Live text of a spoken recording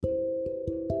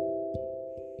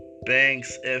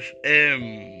Banks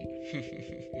FM.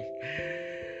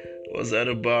 What's that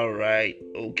about, right?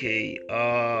 Okay.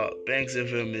 Banks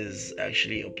FM is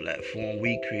actually a platform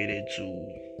we created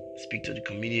to speak to the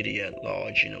community at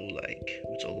large. Like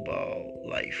we talk about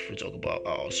life, we talk about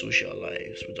our social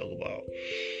lives, we talk about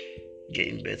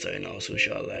getting better in our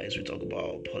social lives, we talk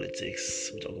about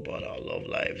politics, we talk about our love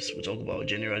lives, we talk about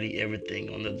generally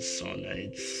everything under the sun, and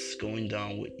it's going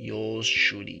down with yours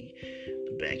truly,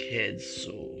 the bank heads.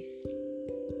 So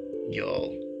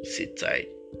y'all sit tight.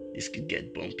 This could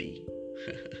get bumpy.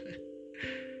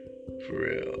 For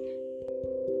real.